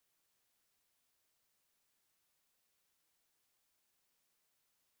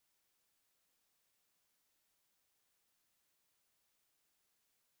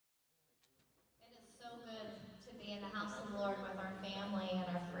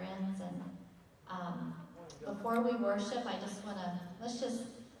before we worship, let's just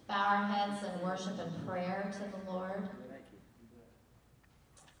bow our heads and worship in prayer to the Lord.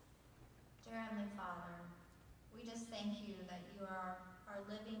 Dear Heavenly Father, we just thank you that you are our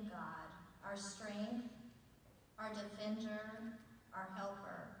living God, our strength, our defender, our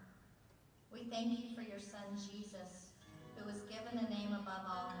helper. We thank you for your Son, Jesus, who was given a name above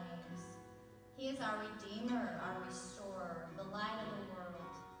all names. He is our Redeemer, our Restorer, the light of the world.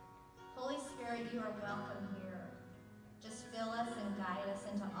 Holy Spirit, you are welcome here. Just fill us and guide us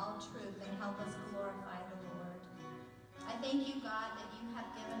into all truth and help us glorify the Lord. I thank you, God, that you have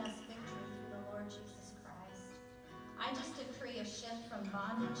given us victory through the Lord Jesus Christ. I just decree a shift from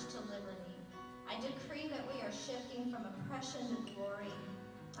bondage to liberty. I decree that we are shifting from oppression to glory.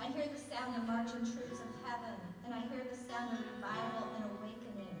 I hear the sound of marching troops of heaven, and I hear the sound of revival and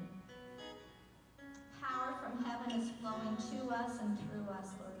awakening. Power from heaven is flowing to us and through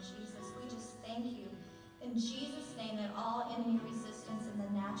us, Lord Jesus. We just thank you in Jesus' name that all enemy resistance in the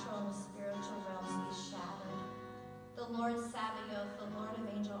natural and the spiritual realms be shattered. The Lord Sabaoth, the Lord of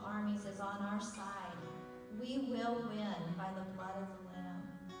angel armies, is on our side. We will win by the blood of the Lamb.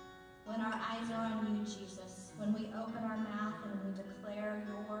 When our eyes are on you, Jesus, when we open our mouth and we declare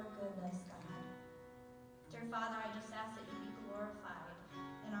your goodness, God. Dear Father, I just ask that you be glorified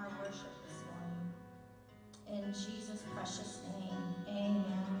in our worship this morning. In Jesus' precious name,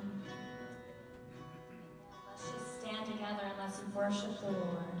 amen. Let's just stand together and let's worship the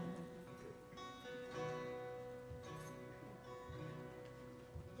Lord.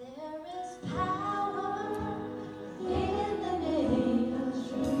 There is power in the name of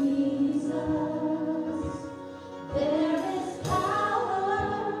Jesus. There is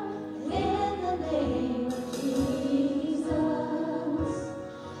power in the name of Jesus.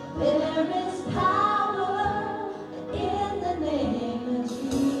 There is power in the name of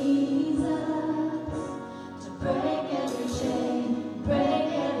Jesus to break every chain, break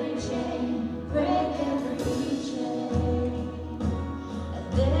every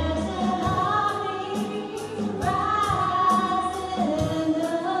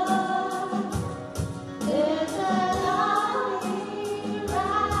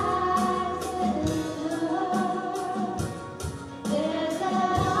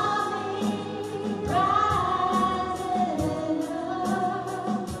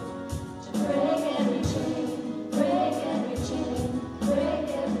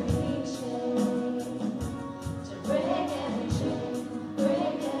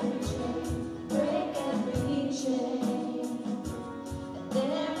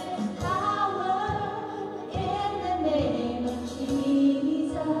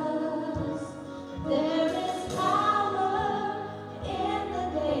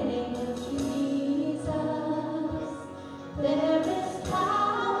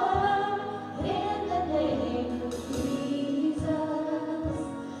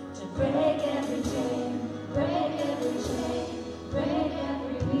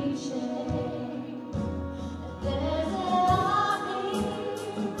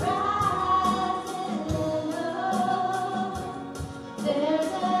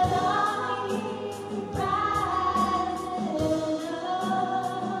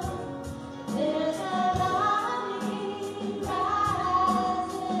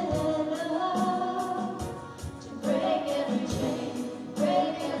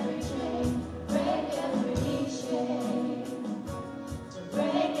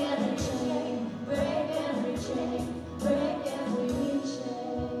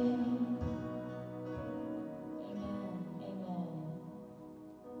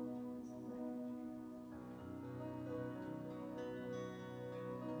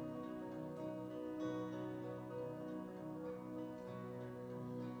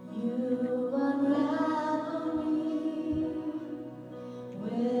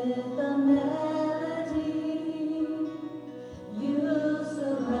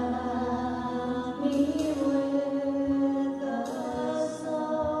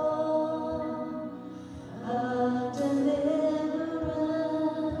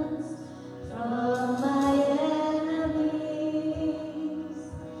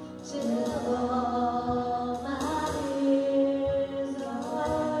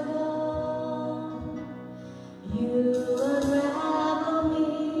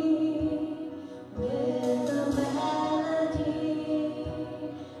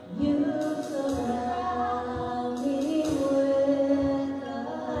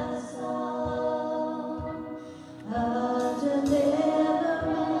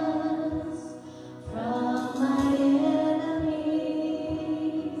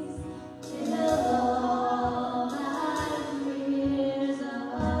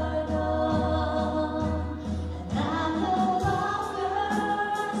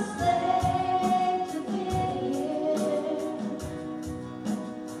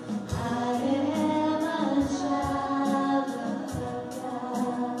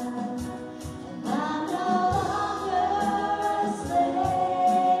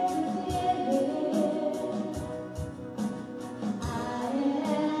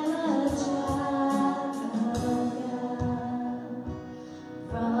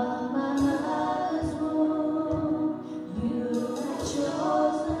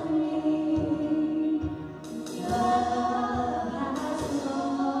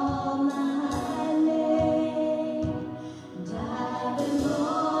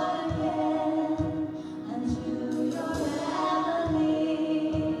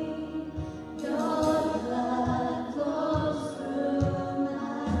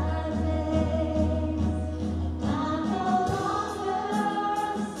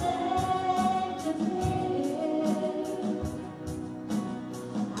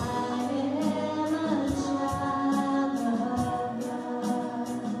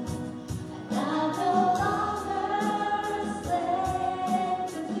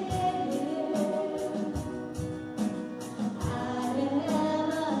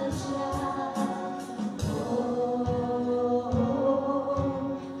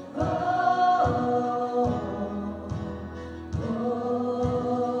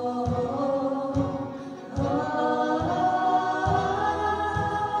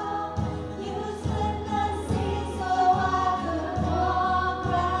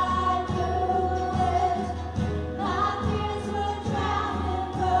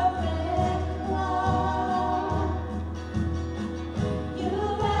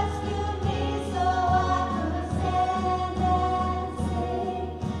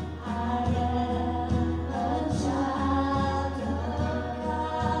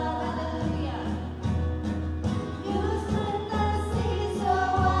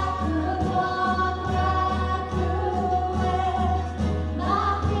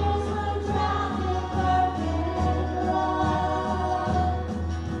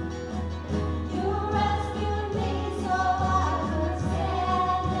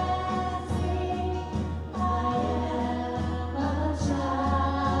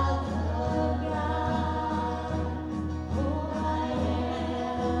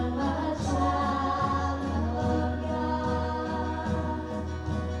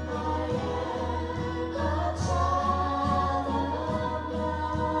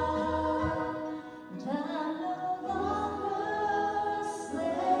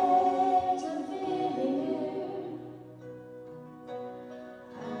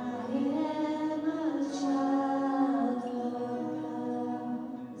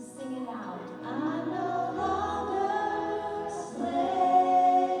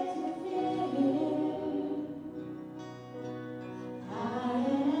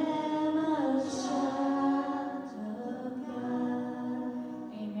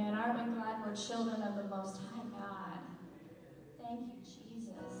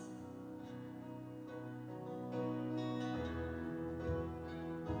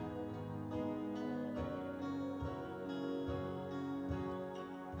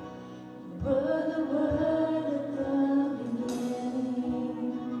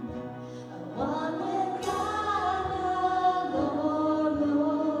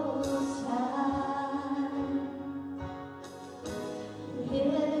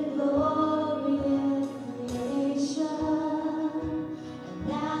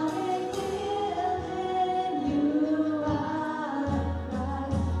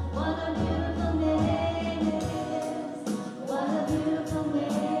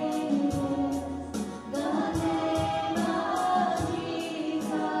The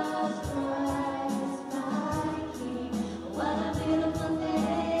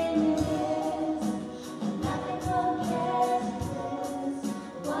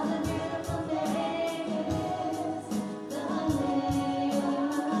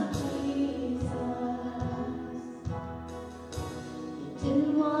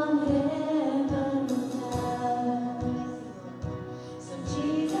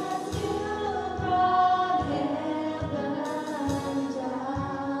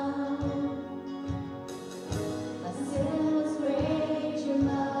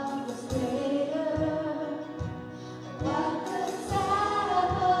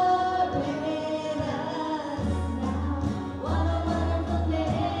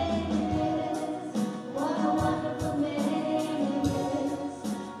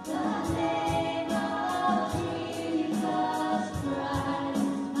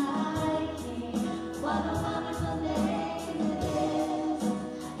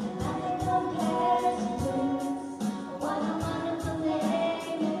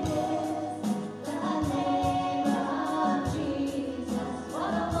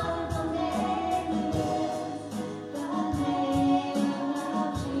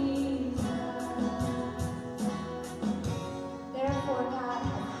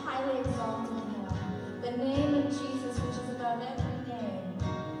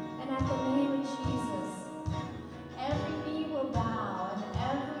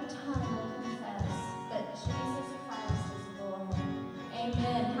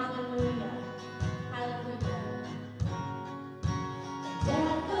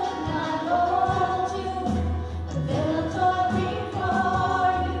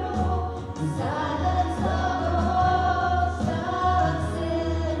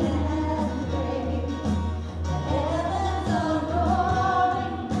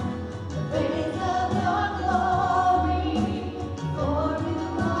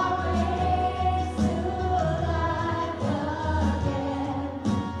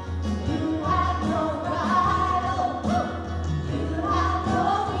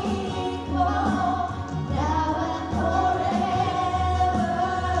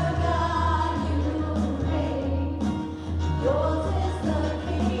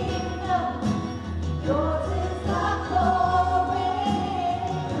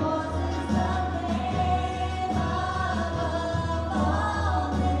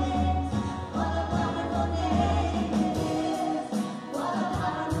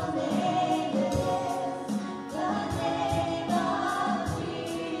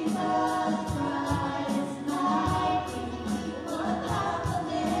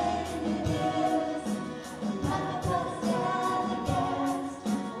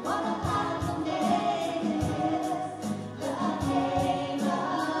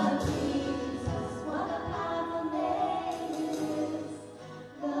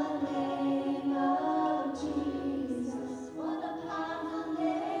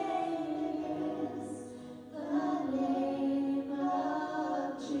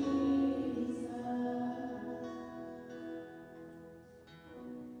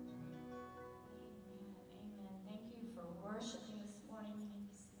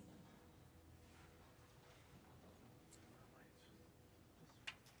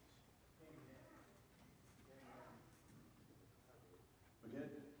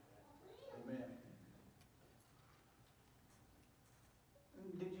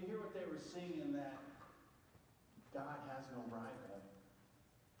singing that God has no rival.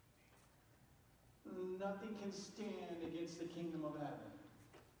 Nothing can stand against the kingdom of heaven.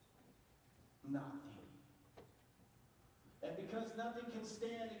 Nothing. And because nothing can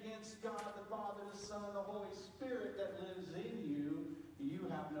stand against God, the Father, the Son, and the Holy Spirit that lives in you, you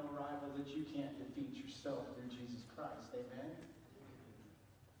have no rival that you can't defeat yourself through Jesus Christ. Amen?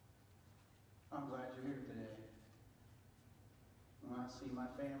 I'm glad you're here today. I see my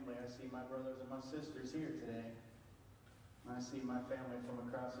family. I see my brothers and my sisters here today. I see my family from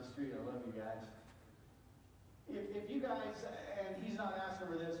across the street. I love you guys. If you guys, and he's not asking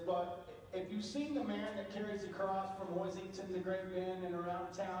for this, but if you've seen the man that carries the cross from Washington to Great Bend and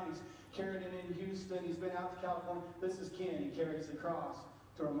around town, he's carried it in Houston, he's been out to California. This is Ken. He carries the cross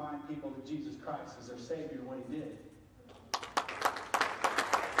to remind people that Jesus Christ is their Savior and what he did.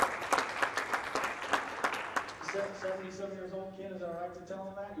 77 years old, Ken, is that right to tell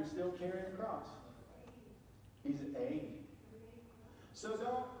him that? You're still carrying the cross. He's 80. So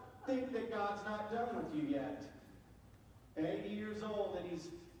don't think that God's not done with you yet. 80 years old and he's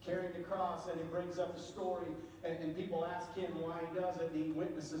carrying the cross, and he brings up a story, and people ask him why he does it, and he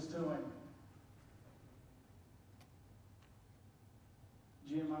witnesses to him.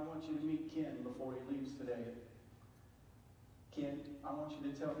 Jim, I want you to meet Ken before he leaves today. Ken, I want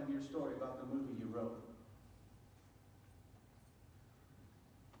you to tell him your story about the movie you wrote.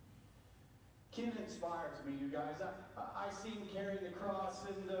 Ken inspires me, you guys. I see him carrying the cross,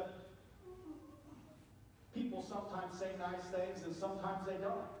 and people sometimes say nice things, and sometimes they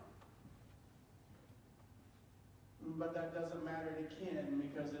don't. But that doesn't matter to Ken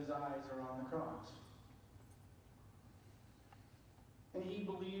because his eyes are on the cross. And he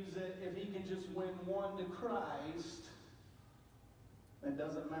believes that if he can just win one to Christ, it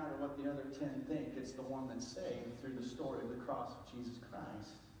doesn't matter what the other 10 think. It's the one that's saved through the story of the cross of Jesus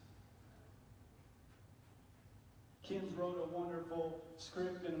Christ. Ken's wrote a wonderful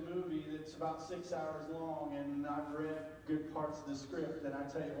script and a movie that's about 6 hours long, and I've read good parts of the script, and I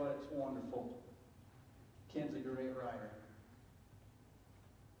tell you what, it's wonderful. Ken's a great writer.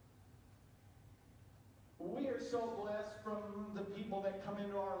 We are so blessed from the people that come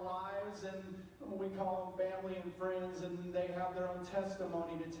into our lives, and we call them family and friends, and they have their own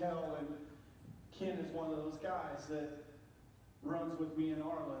testimony to tell, and Ken is one of those guys that runs with me in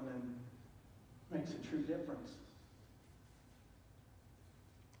Arlen and makes a true difference.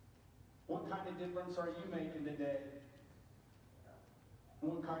 What kind of difference are you making today?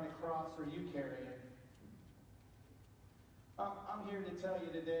 What kind of cross are you carrying? I'm here to tell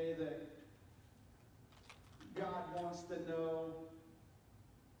you today that God wants to know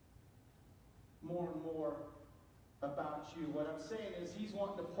more and more about you. What I'm saying is he's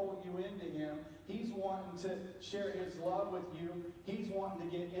wanting to pull you into him. He's wanting to share his love with you. He's wanting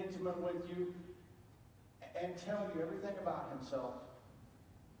to get intimate with you and tell you everything about himself.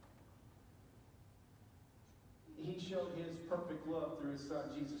 He showed his perfect love through his son,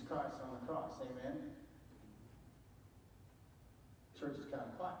 Jesus Christ, on the cross. Amen? Church is kind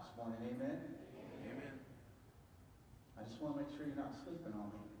of quiet this morning. Amen? Amen. I just want to make sure you're not sleeping on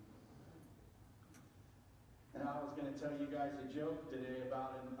me. And I was going to tell you guys a joke today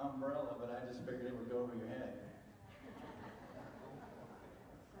about an umbrella, but I just figured it would go over your head.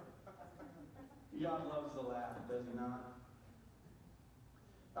 God loves to laugh, does he not?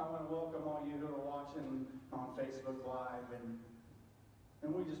 I want to welcome all you who are watching on Facebook Live,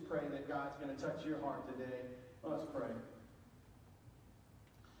 and we just pray that God's going to touch your heart today. Let's pray.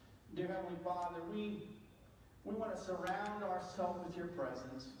 Dear Heavenly Father, we want to surround ourselves with your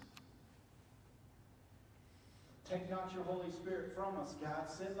presence. Take not your Holy Spirit from us, God.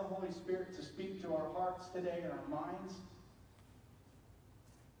 Send the Holy Spirit to speak to our hearts today and our minds.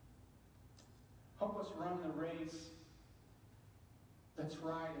 Help us run the race that's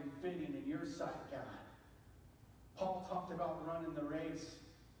right and fitting in your sight, God. Paul talked about running the race.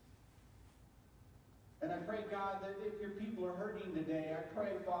 And I pray, God, that if your people are hurting today, I pray,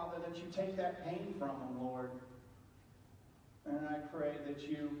 Father, that you take that pain from them, Lord. And I pray that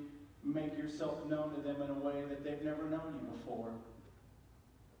you make yourself known to them in a way that they've never known you before.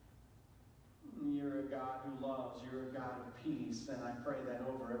 You're a God who loves. You're a God of peace. And I pray that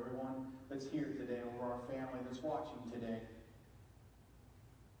over everyone that's here today, over our family that's watching today.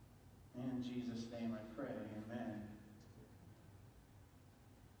 In Jesus' name I pray. Amen.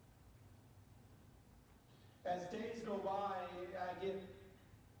 As days go by, I get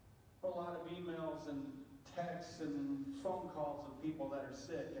a lot of emails and texts and phone calls of people that are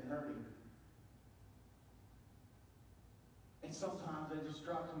sick and hurting. And sometimes I just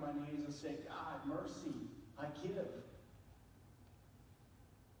drop to my knees and say, God, mercy, I give.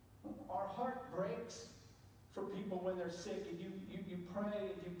 Our heart breaks for people when they're sick, and you pray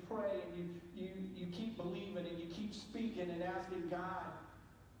and you pray and you keep believing and you keep speaking and asking God,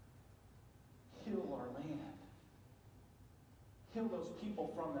 heal our land. Heal those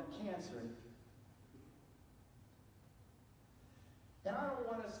people from that cancer. And I don't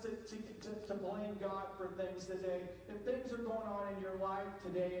want us to blame God for things today. If things are going on in your life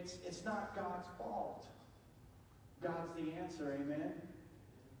today, it's not God's fault. God's the answer, amen?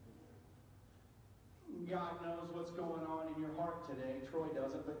 God knows what's going on in your heart today. Troy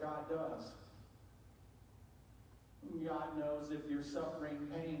doesn't, but God does. God knows if you're suffering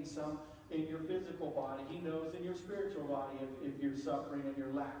pain some in your physical body. He knows in your spiritual body if you're suffering and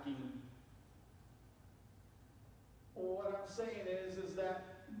you're lacking. What I'm saying is that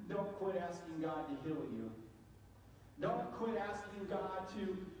don't quit asking God to heal you. Don't quit asking God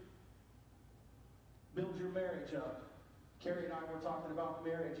to build your marriage up. Carrie and I were talking about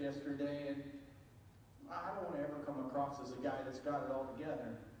marriage yesterday, and I don't want to ever come across as a guy that's got it all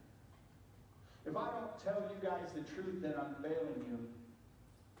together. If I don't tell you guys the truth, then I'm failing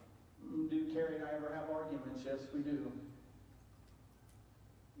you. Do Carrie and I ever have arguments? Yes, we do.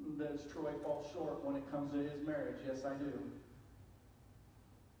 Does Troy fall short when it comes to his marriage? Yes, I do.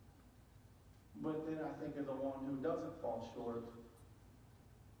 But then I think of the one who doesn't fall short.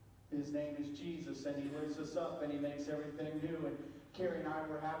 His name is Jesus, and he lifts us up, and he makes everything new. And Carrie and I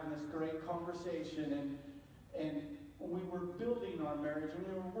were having this great conversation, and we were building our marriage, and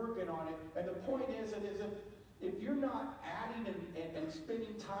we were working on it. And the point is that if you're not adding and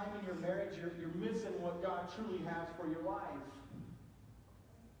spending time in your marriage, you're missing what God truly has for your life.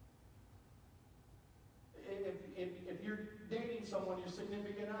 If you're dating someone, your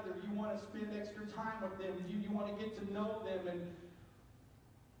significant other, you want to spend extra time with them, you want to get to know them, and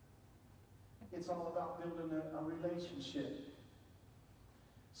it's all about building a relationship.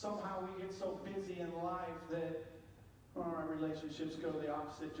 Somehow we get so busy in life that our relationships go the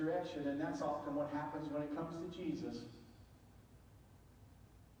opposite direction, and that's often what happens when it comes to Jesus.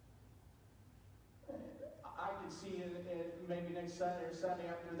 I can see maybe next Sunday or Sunday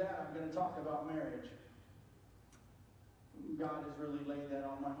after that, I'm going to talk about marriage. God has really laid that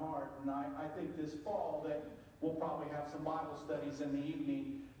on my heart, and I think this fall that we'll probably have some Bible studies in the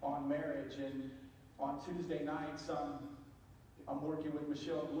evening on marriage, and on Tuesday nights I'm working with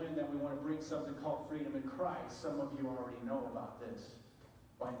Michelle Gwynn that we want to bring something called Freedom in Christ. Some of you already know about this,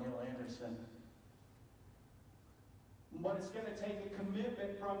 by Neil Anderson. But it's going to take a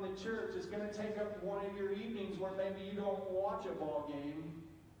commitment from the church. It's going to take up one of your evenings where maybe you don't watch a ball game,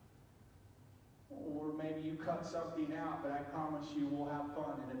 or maybe you cut something out, but I promise you we'll have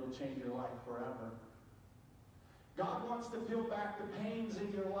fun and it'll change your life forever. God wants to peel back the pains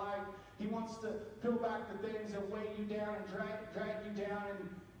in your life. He wants to peel back the things that weigh you down and drag you down, and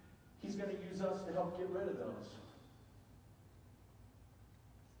he's going to use us to help get rid of those.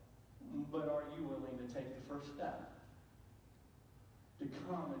 But are you willing to take the first step? To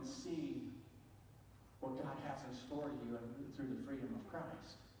come and see what God has in store to you through the freedom of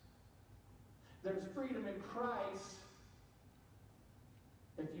Christ. There's freedom in Christ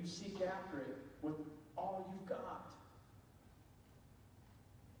if you seek after it with all you've got.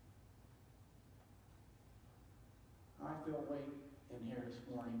 I feel weight in here this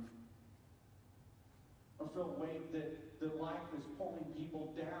morning. I feel weight that life is pulling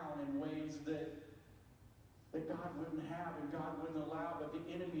people down in ways that God wouldn't have and God wouldn't allow, but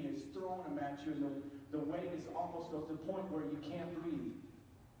the enemy is throwing them at you, and the weight is almost at the point where you can't breathe.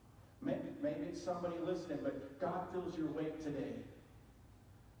 Maybe it's somebody listening, but God feels your weight today.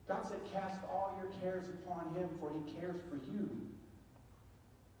 God said, cast all your cares upon him, for he cares for you.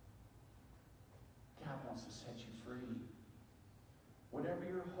 God wants to set you free. Whatever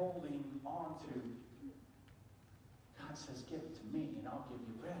you're holding on to, God says, give it to me, and I'll give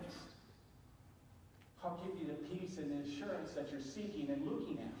you rest. I'll give you the peace and the assurance that you're seeking and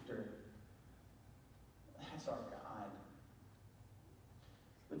looking after. That's our God.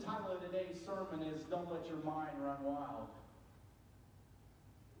 The title of today's sermon is Don't Let Your Mind Run Wild.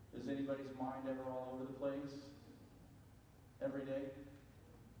 Is anybody's mind ever all over the place? Every day?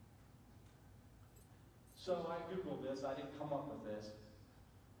 So I Googled this. I didn't come up with this.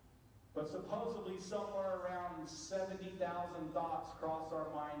 But supposedly somewhere around 70,000 thoughts cross our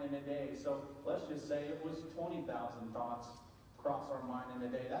mind in a day. So let's just say it was 20,000 thoughts cross our mind in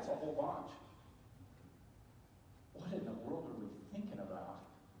a day. That's a whole bunch. What in the world are we thinking about?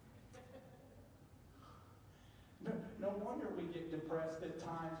 No wonder we get depressed at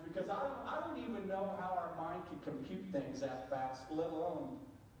times, because I don't even know how our mind can compute things that fast, let alone.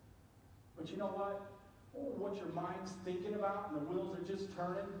 But you know what? what your mind's thinking about and the wheels are just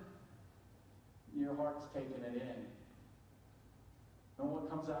turning, your heart's taking it in. And what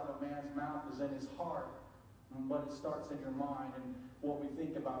comes out of a man's mouth is in his heart, but it starts in your mind, and what we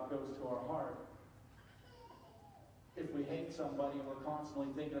think about goes to our heart. If we hate somebody and we're constantly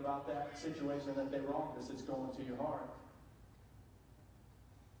thinking about that situation that they wronged us, it's going to your heart.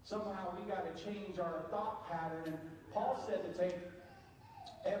 Somehow we got to change our thought pattern, and Paul said to take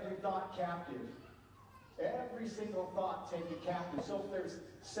every thought captive. Every single thought take it captive. So if there's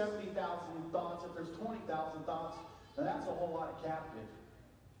 70,000 thoughts, if there's 20,000 thoughts, then that's a whole lot of captive.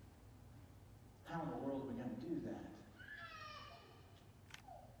 How in the world are we going to do that?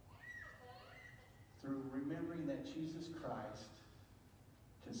 Through remembering that Jesus Christ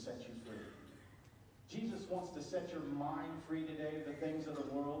can set you free. Jesus wants to set your mind free today of the things of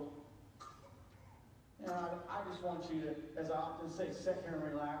the world. You know, I just want you to, as I often say, sit here and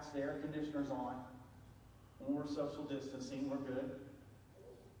relax. The air conditioner's on. When we're social distancing, we're good.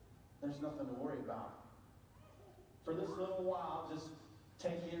 There's nothing to worry about. For this little while, just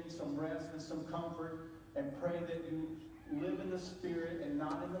take in some rest and some comfort and pray that you live in the Spirit and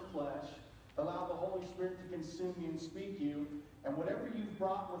not in the flesh. Allow the Holy Spirit to consume you and speak you. And whatever you've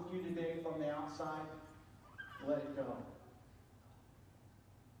brought with you today from the outside, let it go.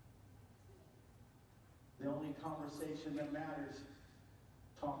 The only conversation that matters,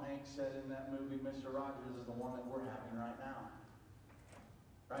 Tom Hanks said in that movie, Mr. Rogers, is the one that we're having right now.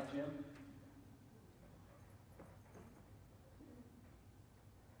 Right, Jim?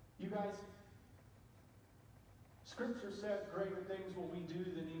 You guys, Scripture says greater things will we do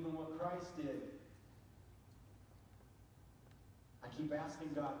than even what Christ did. I keep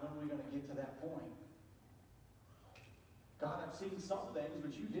asking God, when are we going to get to that point? God, I've seen some things,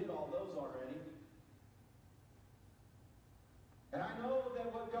 but you did all those already. And I know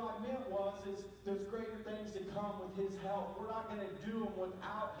that what God meant is there's greater things to come with His help. We're not going to do them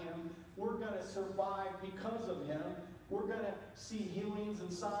without Him. We're going to survive because of Him. We're going to see healings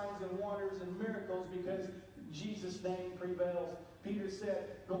and signs and wonders and miracles because Jesus' name prevails. Peter said,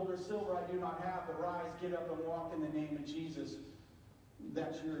 gold or silver I do not have, but rise, get up, and walk in the name of Jesus.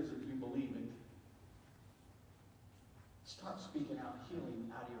 That's yours if you believe it. Start speaking out healing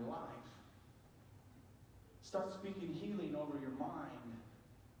out of your life. Start speaking healing over your mind.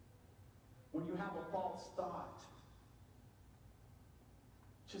 When you have a false thought,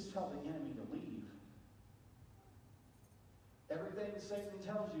 just tell the enemy to leave. Everything Satan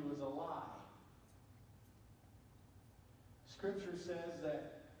tells you is a lie. Scripture says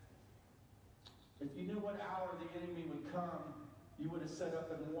that if you knew what hour the enemy would come, you would have set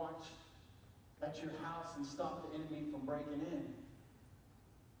up and watched at your house and stopped the enemy from breaking in.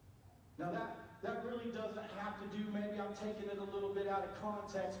 Now that really doesn't have to do, maybe I'm taking it a little bit out of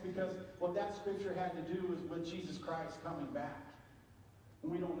context, because what that scripture had to do was with Jesus Christ coming back.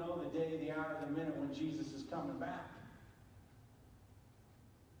 We don't know the day, the hour, the minute when Jesus is coming back.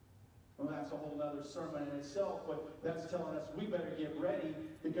 Well, that's a whole other sermon in itself, but that's telling us we better get ready,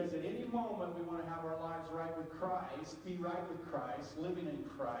 because at any moment we want to have our lives right with Christ, be right with Christ, living in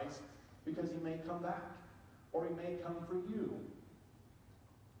Christ, because He may come back, or He may come for you.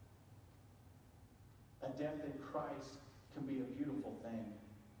 A death in Christ can be a beautiful thing.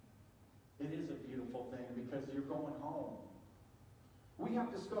 It is a beautiful thing because you're going home. We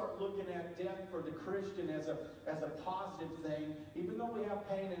have to start looking at death for the Christian as a positive thing. Even though we have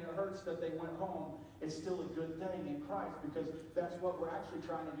pain and it hurts that they went home, it's still a good thing in Christ, because that's what we're actually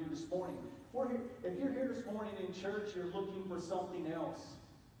trying to do this morning. If you're here this morning in church, you're looking for something else.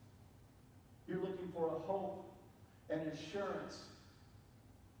 You're looking for a hope and assurance.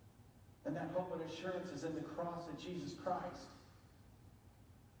 And that hope and assurance is in the cross of Jesus Christ.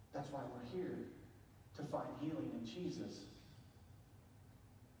 That's why we're here, to find healing in Jesus.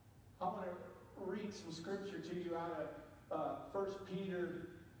 I want to read some scripture to you out of 1 Peter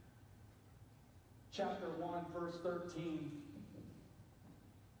chapter 1, verse 13.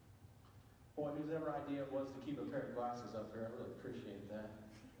 Boy, whose ever idea it was to keep a pair of glasses up here, I really appreciate that.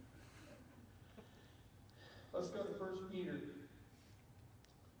 Let's go to 1 Peter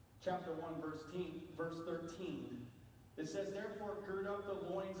chapter 1, verse 13. It says, therefore, gird up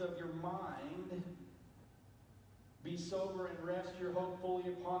the loins of your mind. Be sober and rest your hope fully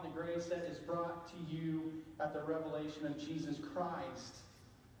upon the grace that is brought to you at the revelation of Jesus Christ.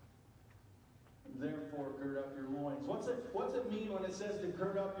 Therefore, gird up your loins. What's it mean when it says to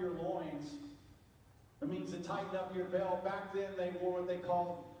gird up your loins? It means to tighten up your belt. Back then, they wore what they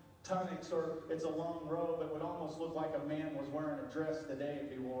called tunics, or it's a long robe. It would almost look like a man was wearing a dress today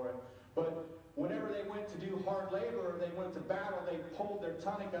if he wore it. But whenever they went to do hard labor or they went to battle, they pulled their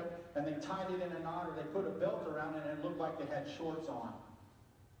tunic up and they tied it in a knot or they put a belt around it and it looked like they had shorts on.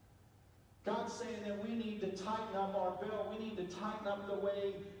 God's saying that we need to tighten up our belt. We need to tighten up the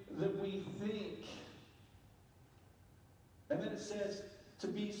way that we think. And then it says to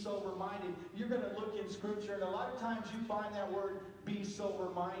be sober-minded. You're going to look in Scripture, and a lot of times you find that word, be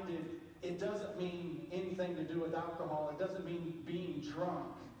sober-minded. It doesn't mean anything to do with alcohol. It doesn't mean being drunk.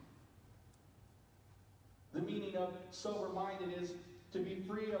 The meaning of sober-minded is to be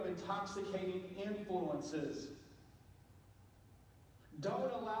free of intoxicating influences.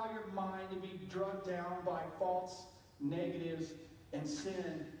 Don't allow your mind to be drugged down by false negatives and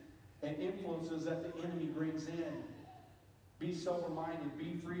sin and influences that the enemy brings in. Be sober-minded.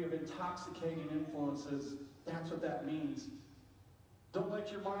 Be free of intoxicating influences. That's what that means. Don't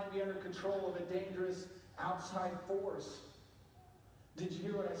let your mind be under control of a dangerous outside force. Did you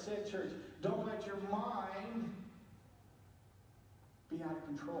hear what I said, church? Don't let your mind be out of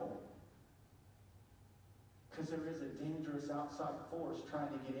control. Because there is a dangerous outside force trying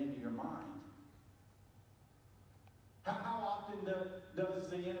to get into your mind. How often does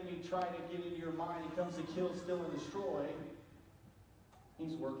the enemy try to get into your mind? He comes to kill, steal, and destroy.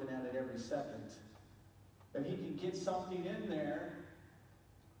 He's working at it every second. If he can get something in there,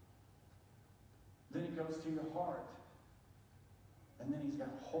 then it goes to your heart. And then he's got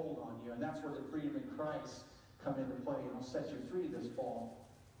a hold on you. And that's where the freedom in Christ come into play. And will set you free this fall.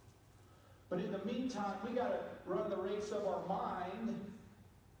 But in the meantime, we got to run the race of our mind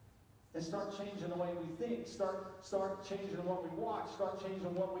and start changing the way we think. Start changing what we watch. Start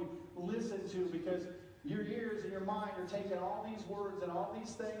changing what we listen to, because your ears and your mind are taking all these words and all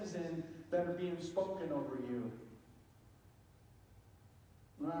these things in that are being spoken over you.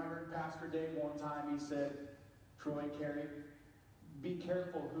 When I heard Pastor Dave one time, he said, Troy, Carey, be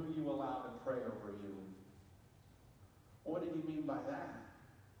careful who you allow to pray over you. What did he mean by that?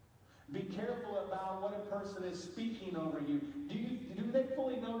 Be careful about what a person is speaking over you. Do they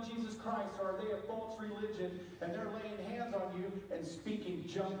fully know Jesus Christ, or are they a false religion and they're laying hands on you and speaking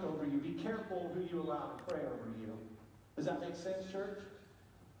junk over you? Be careful who you allow to pray over you. Does that make sense, church?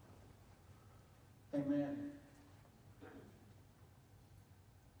 Amen.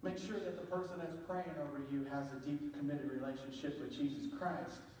 Make sure that the person that's praying over you has a deep, committed relationship with Jesus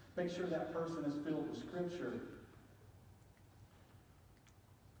Christ. Make sure that person is filled with Scripture.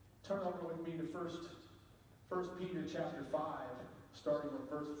 Turn over with me to 1 Peter chapter 5, starting with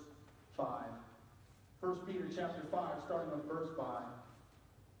verse 5. 1 Peter chapter 5, starting with verse 5.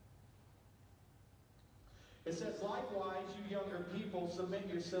 It says, likewise, you younger people, submit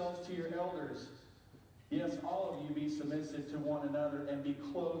yourselves to your elders. Yes, all of you be submissive to one another and be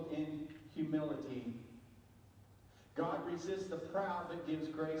clothed in humility. God resists the proud but gives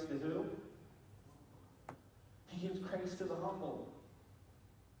grace to who? He gives grace to the humble.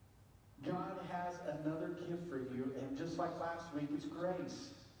 God has another gift for you, and just like last week, it's grace.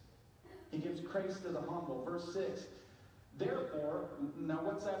 He gives grace to the humble. Verse 6. Therefore, now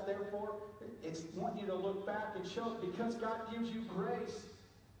what's that therefore? It's wanting you to look back and show, because God gives you grace.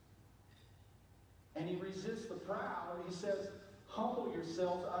 And he resists the proud. He says, humble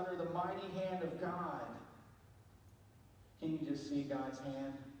yourselves under the mighty hand of God. Can you just see God's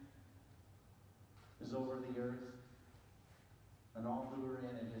hand is over the earth? And all who are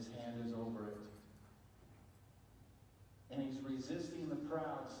in it, his hand is over it. And he's resisting the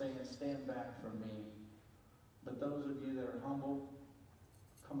proud, saying, stand back from me. But those of you that are humble,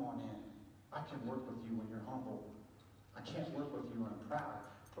 come on in. I can work with you when you're humble. I can't work with you when I'm proud.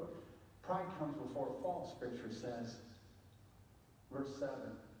 Pride comes before a fall, Scripture says. Verse 7.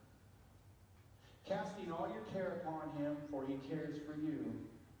 Casting all your care upon him, for he cares for you.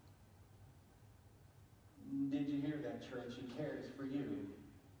 Did you hear that, church? He cares for you.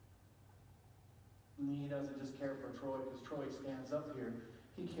 And he doesn't just care for Troy because Troy stands up here.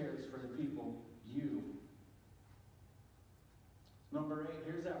 He cares for the people, you. Number 8,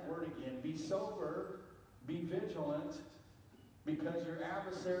 here's that word again. Be sober, be vigilant, because your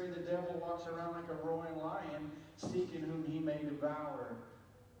adversary, the devil, walks around like a roaring lion, seeking whom he may devour.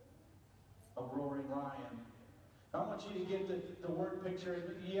 A roaring lion. I want you to get the word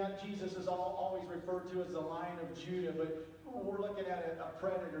picture. Yeah, Jesus is always referred to as the Lion of Judah, but we're looking at a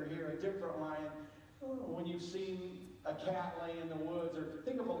predator here, a different lion. When you've seen a cat lay in the woods, or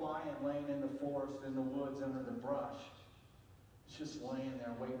think of a lion laying in the forest, in the woods, under the brush. It's just laying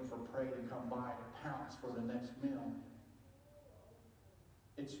there waiting for prey to come by to pounce for the next meal.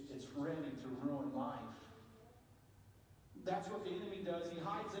 It's ready to ruin life. That's what the enemy does. He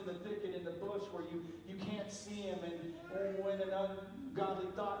hides in the thicket, in the bush where you can't see him. And when an ungodly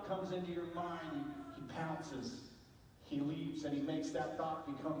thought comes into your mind, he pounces. He leaps and he makes that thought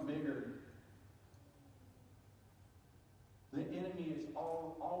become bigger. The enemy is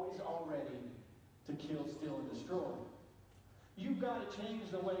always all ready to kill, steal, and destroy. You've got to change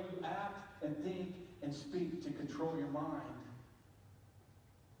the way you act and think and speak to control your mind.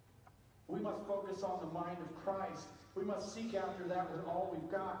 We must focus on the mind of Christ. We must seek after that with all we've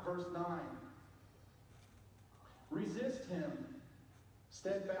got. Verse 9. Resist him,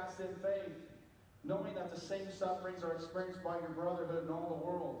 steadfast in faith, knowing that the same sufferings are experienced by your brotherhood in all the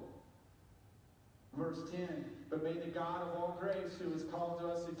world. Verse 10. But may the God of all grace, who has called to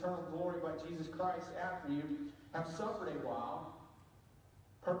us eternal glory by Jesus Christ after you, have suffered a while,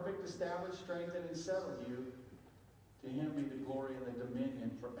 perfect, establish, strengthen, and settle you. To him be the glory and the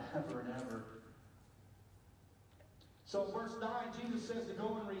dominion forever and ever. So verse 9, Jesus says to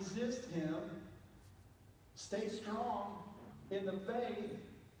go and resist him. Stay strong in the faith,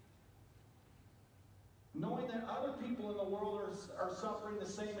 knowing that other people in the world are suffering the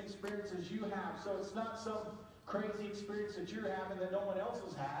same experience as you have. So it's not some crazy experience that you're having that no one else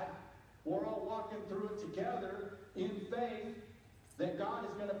has had. We're all walking through it together in faith that God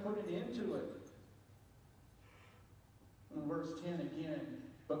is going to put an end to it. In verse 10 again,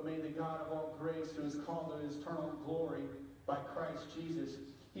 but may the God of all grace, who is called to his eternal glory by Christ Jesus.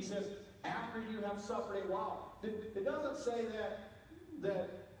 He says, after you have suffered a while. It doesn't say that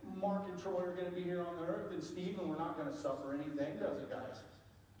Mark and Troy are going to be here on the earth and Steve and we're not going to suffer anything, does it, guys?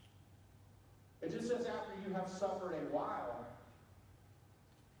 It just says after you have suffered a while.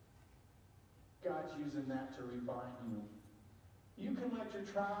 God's using that to refine you. You can let your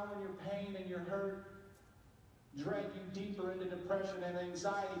trial and your pain and your hurt drag you deeper into depression and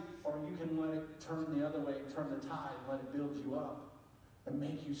anxiety, or you can let it turn the other way, turn the tide, and let it build you up and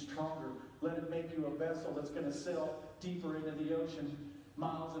make you stronger. Let it make you a vessel that's going to sail deeper into the ocean,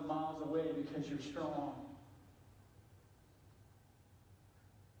 miles and miles away, because you're strong.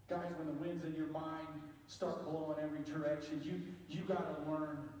 Guys, when the winds in your mind start blowing every direction, you got to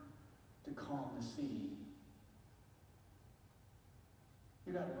learn to calm the sea.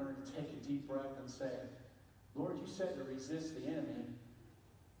 You got to learn to take a deep breath and say, Lord, you said to resist the enemy.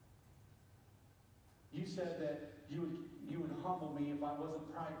 You said that you would humble me if I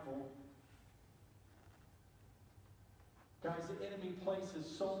wasn't prideful. Guys, the enemy places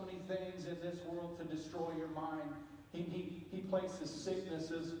so many things in this world to destroy your mind. He places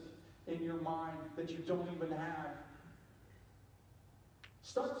sicknesses in your mind that you don't even have.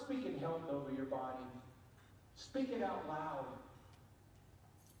 Start speaking health over your body. Speak it out loud.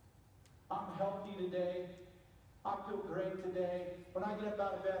 I'm healthy today. I feel great today. When I get up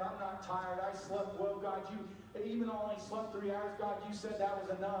out of bed, I'm not tired. I slept well. God, you, even though I only slept 3 hours, God, you said that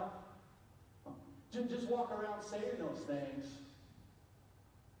was enough. Just walk around saying those things.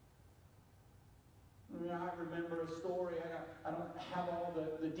 I remember a story. I don't have all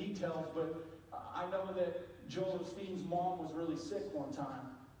the details, but I know that Joel Osteen's mom was really sick one time.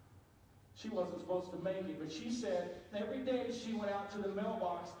 She wasn't supposed to make it, but she said every day she went out to the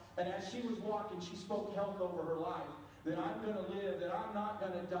mailbox, and as she was walking, she spoke health over her life. That I'm going to live, that I'm not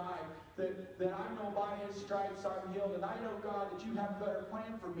going to die, that I know by his stripes I'm healed, and I know, God, that you have a better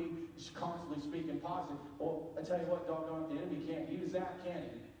plan for me. She's constantly speaking positive. Well, I tell you what, doggone, the enemy can't use that, can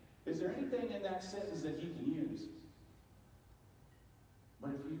he? Is there anything in that sentence that he can use?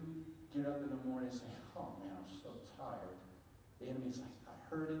 But if you get up in the morning and say, oh man, I'm so tired, the enemy's like, I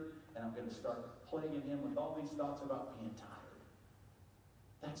heard it, and I'm going to start plaguing him with all these thoughts about being tired.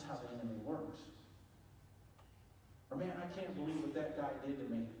 That's how the enemy works. Or man, I can't believe what that guy did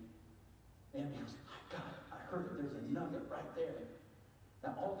to me. The enemy goes, I got it, I heard it, there's a nugget right there.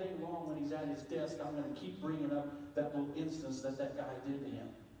 Now all day long when he's at his desk, I'm going to keep bringing up that little instance that guy did to him.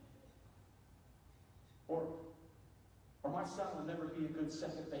 Or my son will never be a good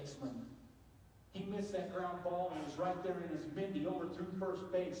second baseman. He missed that ground ball and it was right there in his bin. He overthrew first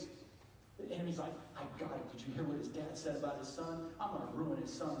base. The enemy's like, I got it. Did you hear what his dad said about his son? I'm going to ruin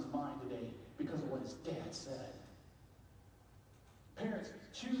his son's mind today because of what his dad said. Parents,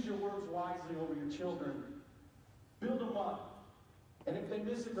 choose your words wisely over your children. Build them up. And if they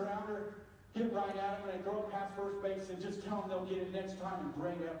miss a grounder, hit right at them and throw it past first base and just tell them they'll get it next time in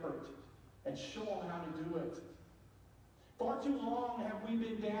great effort. And show them how to do it. Far too long have we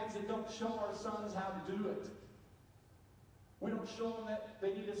been dads that don't show our sons how to do it. We don't show them that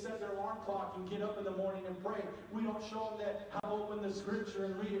they need to set their alarm clock and get up in the morning and pray. We don't show them that how to open the scripture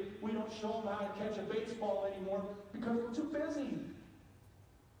and read it. We don't show them how to catch a baseball anymore because we're too busy.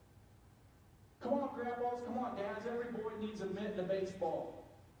 Come on, grandpas, come on, dads. Every boy needs a mitt and a baseball.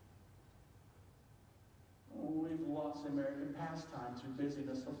 We've lost the American pastime through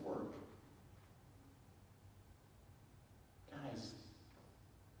busyness of work. Guys,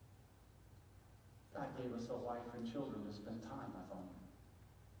 God gave us a wife and children to spend time with them.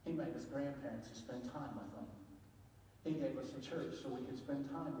 He made us grandparents to spend time with them. He gave us a church so we could spend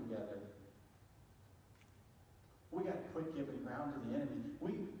time together. We got to quit giving ground to the enemy.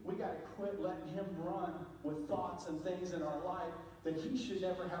 We got to quit letting him run with thoughts and things in our life that he should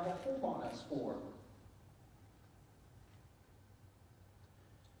never have a hold on us for.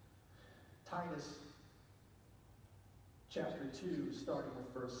 Titus chapter 2, starting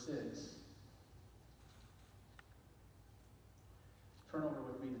with verse 6. Turn over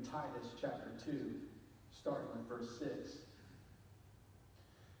with me to Titus chapter 2, starting with verse 6.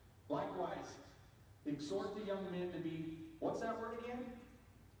 Likewise, exhort the young men to be, what's that word again?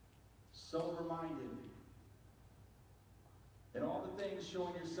 Sober-minded. In all the things,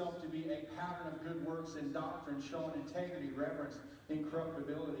 showing yourself to be a pattern of good works and doctrine, showing integrity, reverence,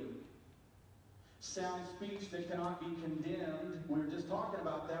 incorruptibility. Sound speech that cannot be condemned. We were just talking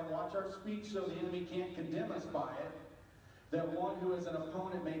about that. Watch our speech so the enemy can't condemn us by it. That one who is an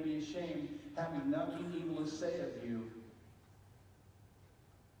opponent may be ashamed, having nothing evil to say of you.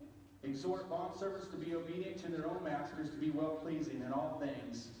 Exhort bondservants to be obedient to their own masters, to be well-pleasing in all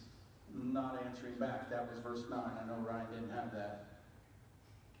things. Not answering back. That was verse 9. I know Ryan didn't have that.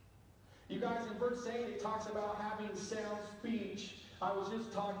 You guys, in verse 8, it talks about having sound speech. I was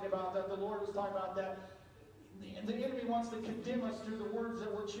just talking about that. The Lord was talking about that. The enemy wants to condemn us through the words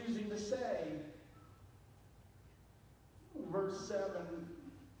that we're choosing to say. Verse 7,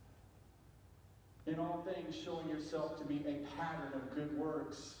 in all things showing yourself to be a pattern of good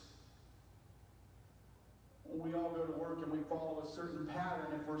works. We all go to work and we follow a certain pattern.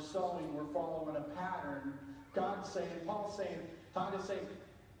 If we're sowing, we're following a pattern. God's saying, Paul's saying, Titus saying,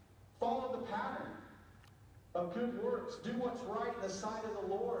 follow the pattern of good works. Do what's right in the sight of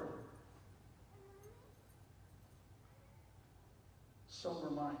the Lord.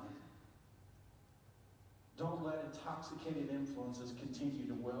 Sober-minded. Don't let intoxicated influences continue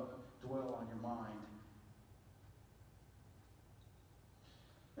to dwell on your mind.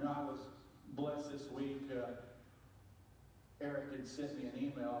 And I was blessed this week. Eric had sent me an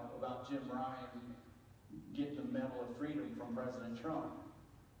email about Jim Ryan getting the Medal of Freedom from President Trump.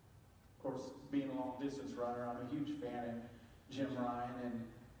 Of course, being a long-distance runner, I'm a huge fan of Jim Ryan.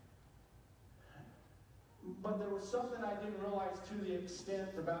 But there was something I didn't realize to the extent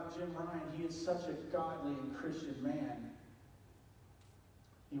about Jim Ryan. He is such a godly and Christian man.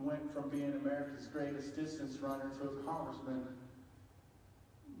 He went from being America's greatest distance runner to a congressman.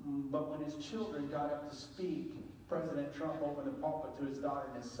 But when his children got up to speak, President Trump opened the pulpit to his daughter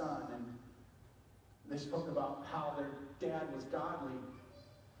and his son, and they spoke about how their dad was godly.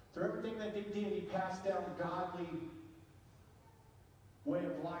 Through everything that they did, he passed down a godly way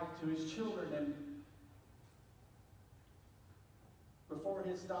of life to his children. And before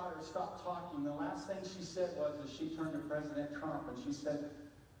his daughter stopped talking, the last thing she said was, as she turned to President Trump, and she said,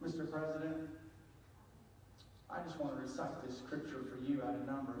 Mr. President, I just want to recite this scripture for you out of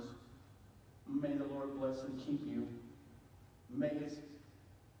Numbers. May the Lord bless and keep you. May his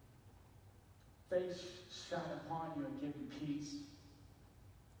face shine upon you and give you peace.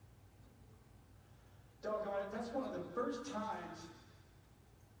 Doggone it, that's one of the first times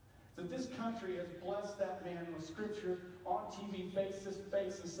that this country has blessed that man with scripture on TV, face to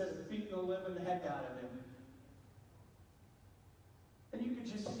face, instead of beating the living heck out of him. And you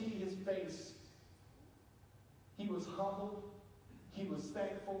could just see his face. He was humble. He was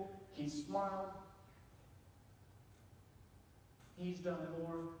thankful. He smiled. He's done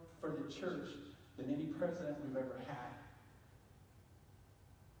more for the church than any president we've ever had.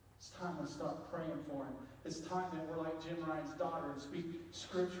 It's time to start praying for him. It's time that we're like Jim Ryan's daughter and speak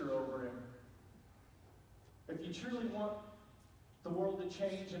scripture over him. If you truly want the world to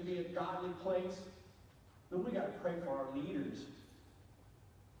change and be a godly place, then we got to pray for our leaders.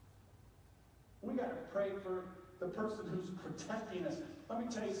 We got to pray for the person who's protecting us. Let me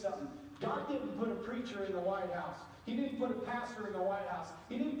tell you something. God didn't put a preacher in the White House. He didn't put a pastor in the White House.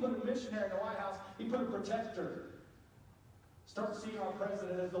 He didn't put a missionary in the White House. He put a protector. Start seeing our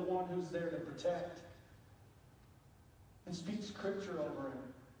president as the one who's there to protect. And speak scripture over him.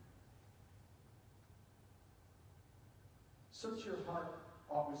 Search your heart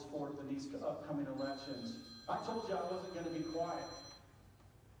August 4th in these upcoming elections. I told you I wasn't going to be quiet.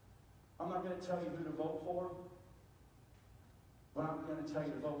 I'm not going to tell you who to vote for, but I'm going to tell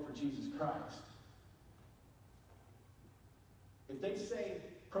you to vote for Jesus Christ. If they say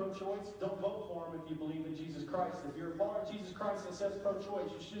pro-choice, don't vote for them if you believe in Jesus Christ. If you're a follower of Jesus Christ that says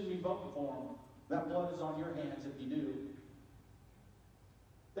pro-choice, you shouldn't be voting for them. That blood is on your hands if you do.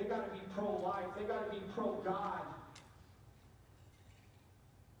 They got to be pro-life. They got to be pro-God.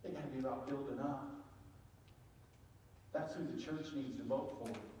 They got to be about building up. That's who the church needs to vote for.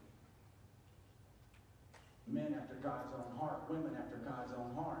 Men after God's own heart. Women after God's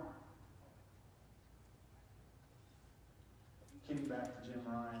own heart. Getting back to Jim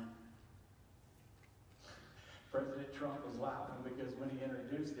Ryan. President Trump was laughing because when he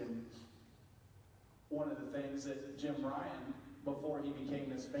introduced him, one of the things that Jim Ryan, before he became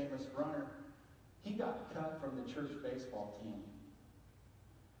this famous runner, he got cut from the church baseball team.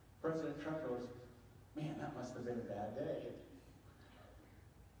 President Trump goes, man, that must have been a bad day.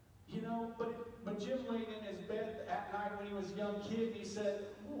 You know, but Jim laid in his bed at night when he was a young kid, he said,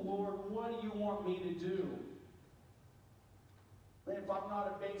 Lord, what do you want me to do? Man, if I'm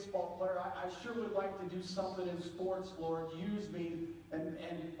not a baseball player, I sure would like to do something in sports, Lord. Use me and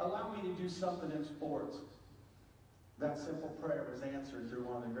allow me to do something in sports. That simple prayer was answered through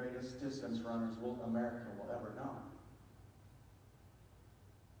one of the greatest distance runners America will ever know.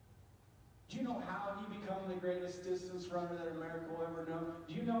 Do you know how he became the greatest distance runner that America will ever know?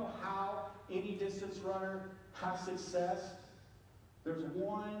 Do you know how any distance runner has success? There's a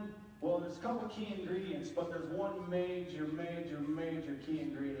couple key ingredients, but there's one major key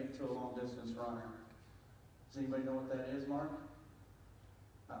ingredient to a long distance runner. Does anybody know what that is, Mark?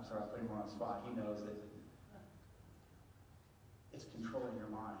 I'm sorry, I put him on the spot. He knows it. It's controlling your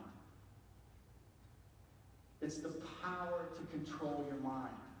mind. It's the power to control your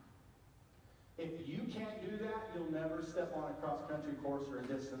mind. If you can't do that, you'll never step on a cross-country course or a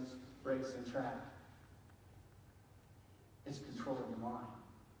distance race and track. It's controlling your mind.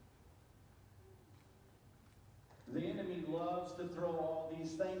 The enemy loves to throw all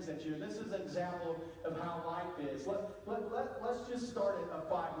these things at you. This is an example of how life is. Let's just start at a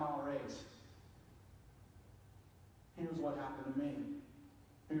 5-mile race. Here's what happened to me.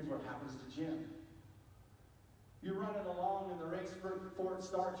 Here's what happens to Jim. You're running along in the race before it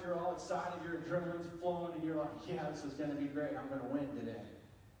starts. You're all excited. Your adrenaline's flowing. And you're like, yeah, this is going to be great. I'm going to win today.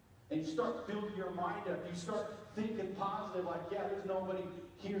 And you start building your mind up. You start thinking positive, like, yeah, there's nobody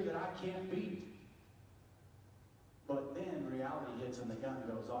here that I can't beat. But then reality hits and the gun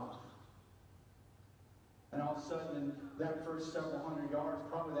goes off. And all of a sudden, in that first several hundred yards,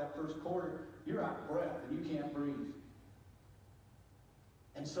 probably that first quarter, you're out of breath and you can't breathe.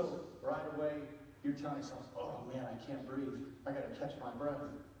 And so, right away, you're telling yourself, oh man, I can't breathe. I got to catch my breath.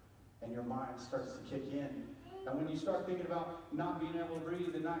 And your mind starts to kick in. And when you start thinking about not being able to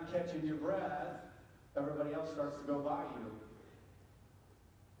breathe and not catching your breath, everybody else starts to go by you.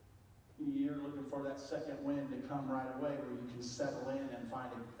 You're looking for that second wind to come right away where you can settle in and find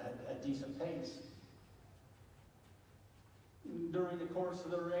a decent pace. During the course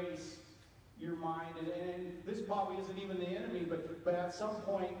of the race, your mind, and this probably isn't even the enemy, but at some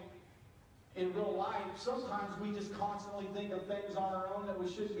point in real life, sometimes we just constantly think of things on our own that we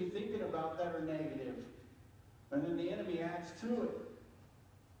shouldn't be thinking about that are negative. And then the enemy adds to it.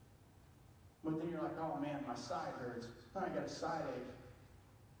 But then you're like, oh man, my side hurts. I got a side ache.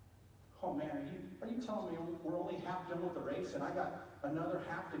 Oh man, are you telling me we're only half done with the race and I got another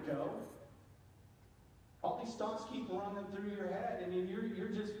half to go? All these thoughts keep running through your head, and you're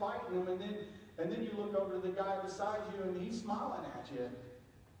just fighting them, and then you look over to the guy beside you and he's smiling at you.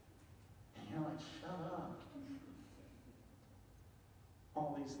 And you're like, shut up.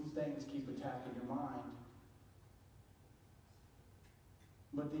 All these things keep attacking your mind.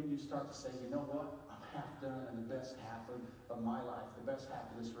 But then you start to say, you know what? I'm half done, and the best half of my life, the best half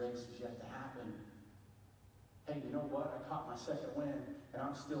of this race is yet to happen. Hey, you know what? I caught my second win, and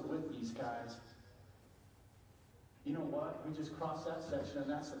I'm still with these guys. You know what? We just crossed that section, and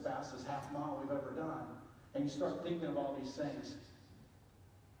that's the fastest half mile we've ever done. And you start thinking of all these things.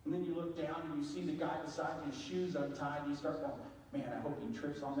 And then you look down, and you see the guy beside you, his shoes untied, and you start going, man, I hope he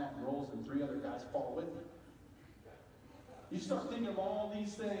trips on that and rolls, and 3 other guys fall with him. You start thinking of all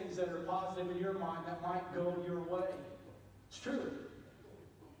these things that are positive in your mind that might go your way. It's true.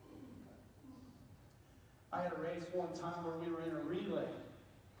 I had a race one time where we were in a relay.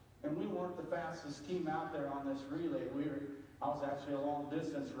 And we weren't the fastest team out there on this relay. I was actually a long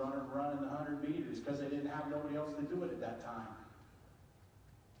distance runner running the 100 meters because they didn't have nobody else to do it at that time.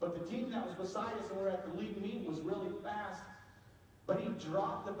 But the team that was beside us and we were at the lead meet was really fast. But he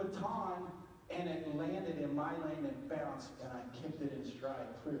dropped the baton and it landed in my lane and bounced, and I kicked it in stride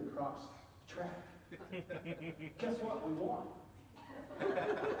clear across the track. Guess what? We won.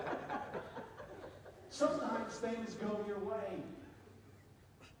 Sometimes things go your way.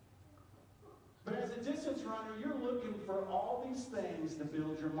 you're looking for all these things to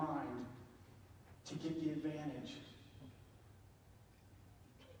build your mind, to get the advantage.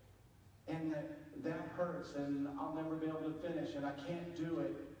 And that hurts, and I'll never be able to finish, and I can't do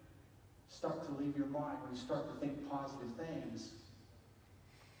it. Start to leave your mind when you start to think positive things.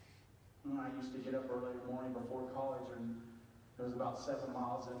 I used to get up early in the morning before college, and it was about 7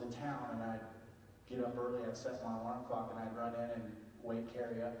 miles into town, and I'd get up early, I'd set my alarm clock, and I'd run in and wake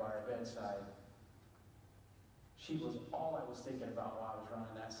Carrie up by her bedside. She was all I was thinking about while I was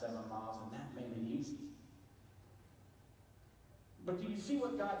running that 7 miles, and that made it easy. But do you see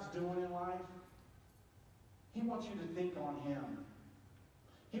what God's doing in life? He wants you to think on Him.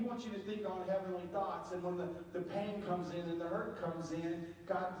 He wants you to think on heavenly thoughts, and when the pain comes in and the hurt comes in,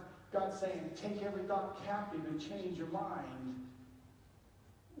 God's saying, take every thought captive and change your mind.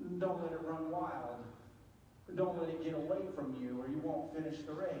 Don't let it run wild. Don't let it get away from you, or you won't finish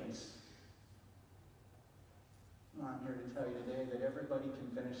the race. I'm here to tell you today that everybody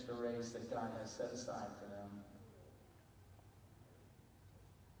can finish the race that God has set aside for them.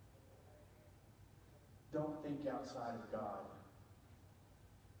 Don't think outside of God.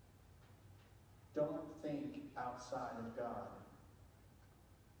 Don't think outside of God.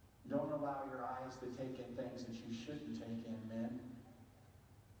 Don't allow your eyes to take in things that you shouldn't take in, men.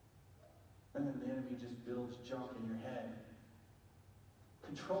 And then the enemy just builds junk in your head.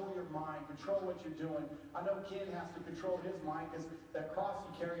 Control your mind. Control what you're doing. I know Ken has to control his mind because that cross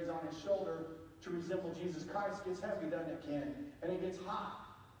he carries on his shoulder to resemble Jesus Christ gets heavy, doesn't it, Ken? And it gets hot.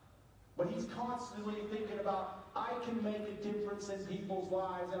 But he's constantly thinking about, I can make a difference in people's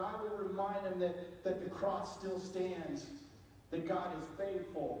lives, and I will remind them that the cross still stands, that God is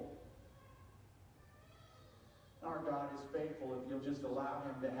faithful. Our God is faithful if you'll just allow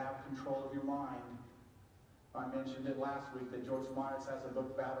Him to have control of your mind. I mentioned it last week that George Myers has a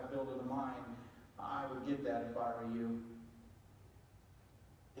book, Battlefield of the Mind. I would get that if I were you.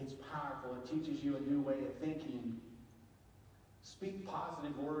 It's powerful. It teaches you a new way of thinking. Speak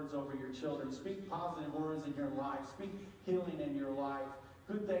positive words over your children. Speak positive words in your life. Speak healing in your life.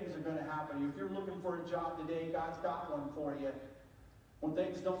 Good things are going to happen to you. If you're looking for a job today, God's got one for you. When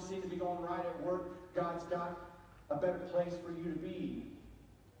things don't seem to be going right at work, God's got a better place for you to be.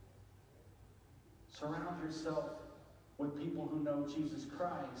 Surround yourself with people who know Jesus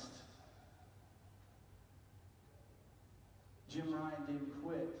Christ. Jim Ryan didn't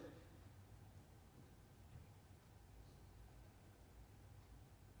quit.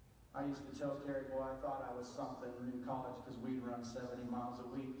 I used to tell Terry, boy, I thought I was something in college because we'd run 70 miles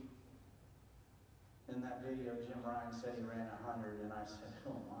a week. In that video, Jim Ryan said he ran 100, and I said,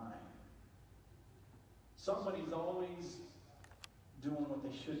 oh my. Somebody's always doing what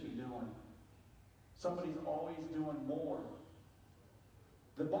they should be doing. Somebody's always doing more.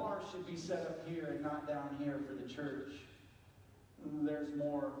 The bar should be set up here and not down here for the church. There's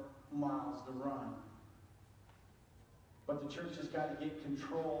more miles to run. But the church has got to get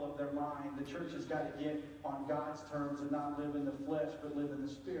control of their mind. The church has got to get on God's terms and not live in the flesh, but live in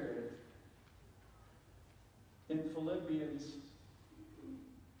the Spirit. In Philippians,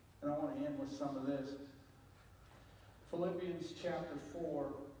 and I want to end with some of this. Philippians chapter 4,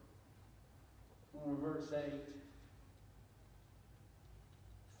 verse 8.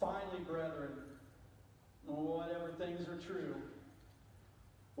 Finally, brethren, whatever things are true,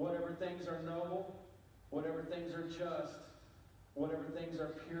 whatever things are noble, whatever things are just, whatever things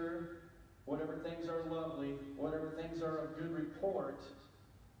are pure, whatever things are lovely, whatever things are of good report,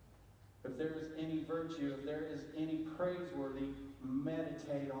 if there is any virtue, if there is any praiseworthy,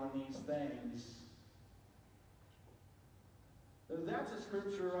 meditate on these things. That's a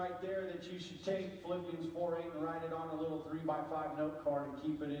scripture right there that you should take, Philippians 4:8, and write it on a little 3x5 note card and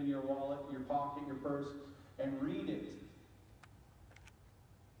keep it in your wallet, your pocket, your purse, and read it.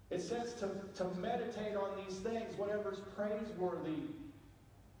 It says to meditate on these things, whatever's praiseworthy,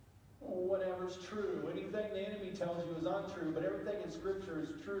 whatever's true. Anything the enemy tells you is untrue, but everything in Scripture is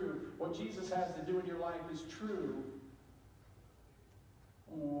true. What Jesus has to do in your life is true.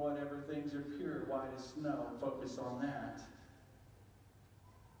 Whatever things are pure, white as snow, focus on that.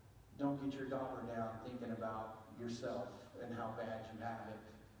 Don't get your dollar down thinking about yourself and how bad you have it.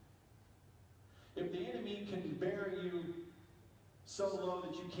 If the enemy can bury you so low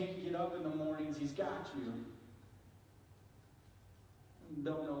that you can't get up in the mornings, he's got you.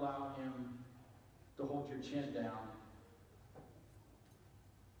 Don't allow him to hold your chin down.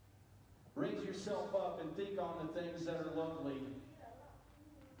 Raise yourself up and think on the things that are lovely.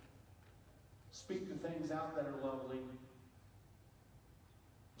 Speak the things out that are lovely.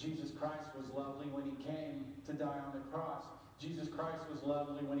 Jesus Christ was lovely when he came to die on the cross. Jesus Christ was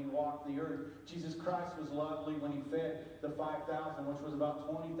lovely when he walked the earth. Jesus Christ was lovely when he fed the 5,000, which was about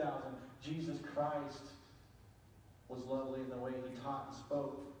 20,000. Jesus Christ was lovely in the way he taught and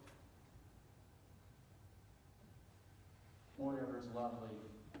spoke. Whatever is lovely.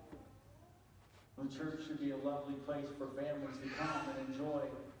 The church should be a lovely place for families to come and enjoy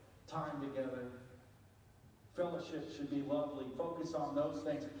time together. Fellowship should be lovely. Focus on those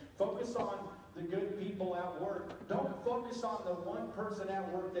things. Focus on the good people at work. Don't focus on the one person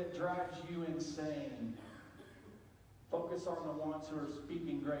at work that drives you insane. Focus on the ones who are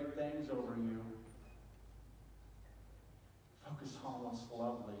speaking great things over you. Focus on what's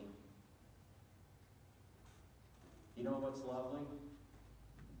lovely. You know what's lovely?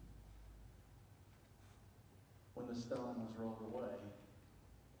 When the stone was rolled away,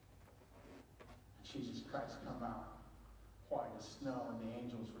 and Jesus Christ come out white as snow, and the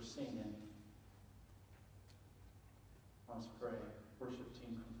angels were singing. Let's pray. Worship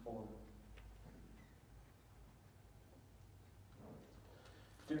team, come forward.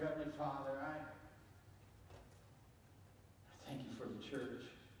 Dear Heavenly Father, I thank you for the church.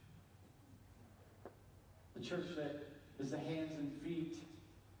 The church that is the hands and feet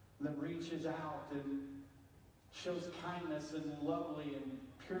that reaches out and shows kindness and lovely and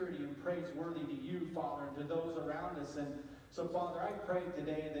purity and praiseworthy to you, Father, and to those around us. And so, Father, I pray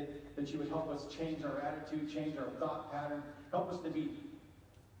today that you would help us change our attitude, change our thought pattern. Help us to be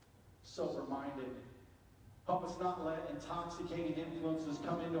sober-minded. Help us not let intoxicating influences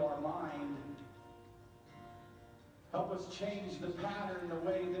come into our mind. Help us change the pattern, the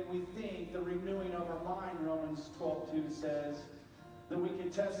way that we think, the renewing of our mind, Romans 12:2 says, that we can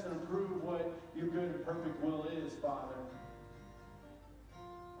test and approve what your good and perfect will is, Father.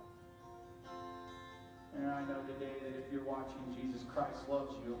 And I know today that if you're watching, Jesus Christ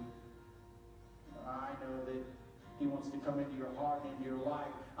loves you. I know that he wants to come into your heart and into your life.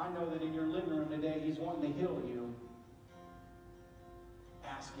 I know that in your living room today, he's wanting to heal you.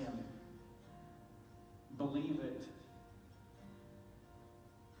 Ask him. Believe it.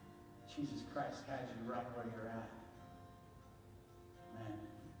 Jesus Christ has you right where you're at. Amen.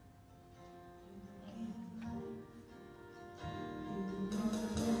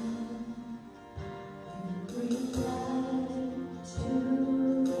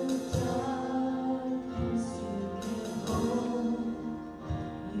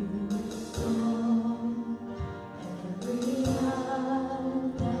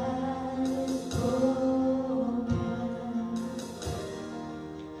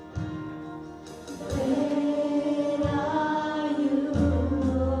 Hey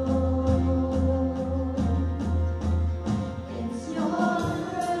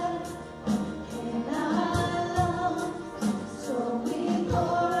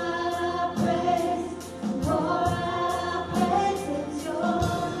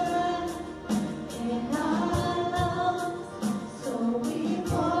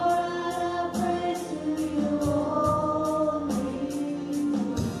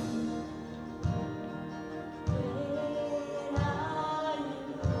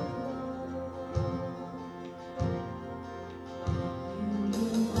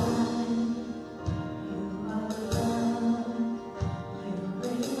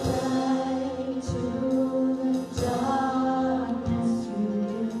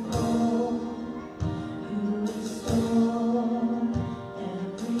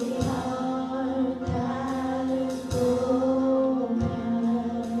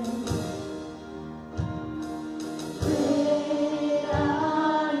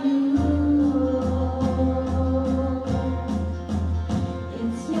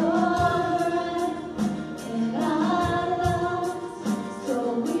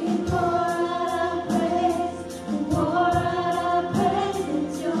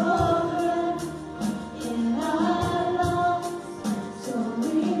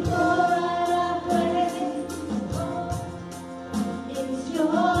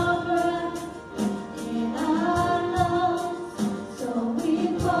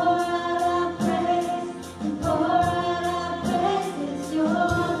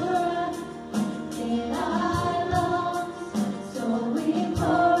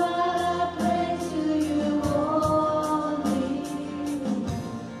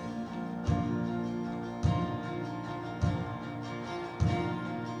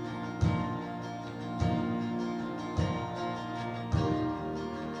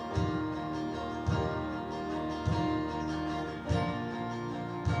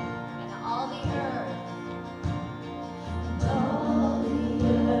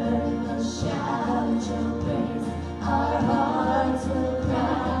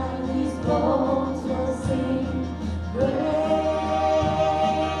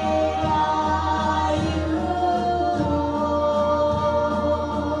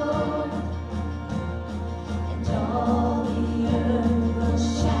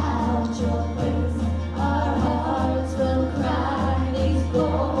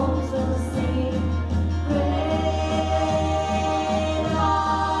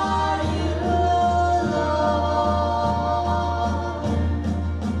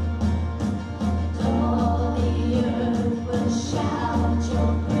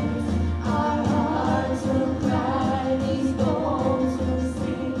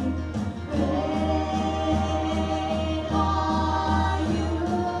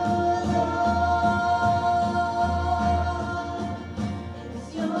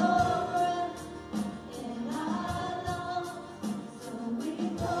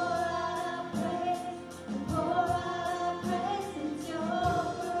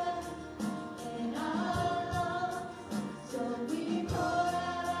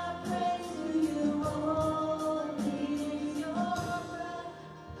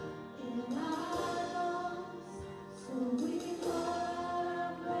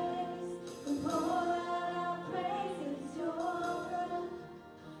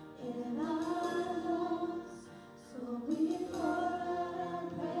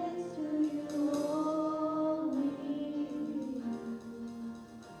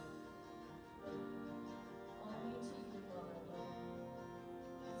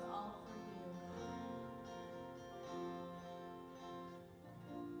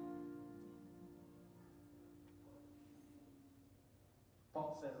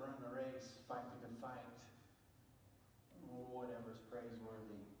Paul said, run the race, fight the good fight. Whatever's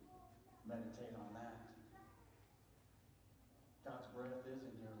praiseworthy, meditate on that. God's breath is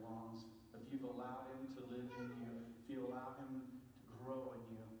in your lungs. If you've allowed Him to live in you, if you allow Him to grow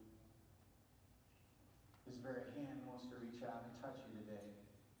in you, His very hand wants to reach out and touch you today.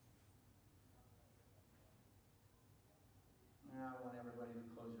 And I want everybody to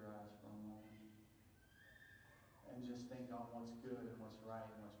close your eyes for a moment and just think on what's good and what's right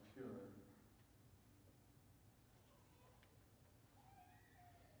and what's pure.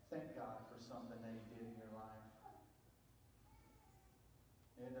 Thank God for something that He did in your life.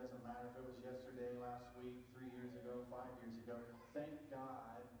 It doesn't matter if it was yesterday, last week, 3 years ago, 5 years ago. Thank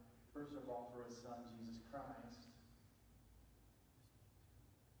God, first of all, for His Son, Jesus Christ.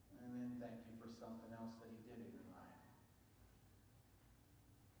 And then thank you for something else that He did in your life.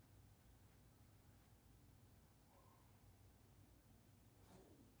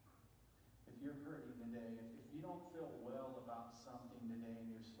 If you're hurting today, if you don't feel well about something today in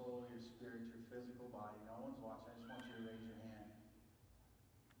your soul, your spirit, your physical body, no one's watching, I just want you to raise your hand.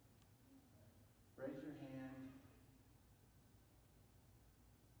 Raise your hand.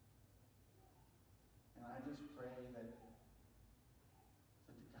 And I just pray that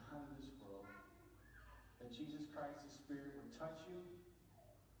the God of this world, that Jesus Christ, the Spirit, would touch you,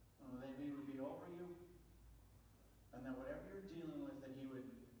 and that He would be over you, and that whatever you're dealing with, that He would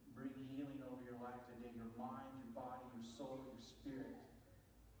bring healing over your life today, your mind, your body, your soul, your spirit.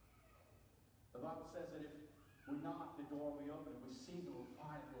 The Bible says that if we knock, the door will be open. If we seek, we will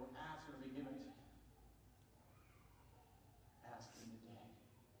find. If we will ask, it will be given to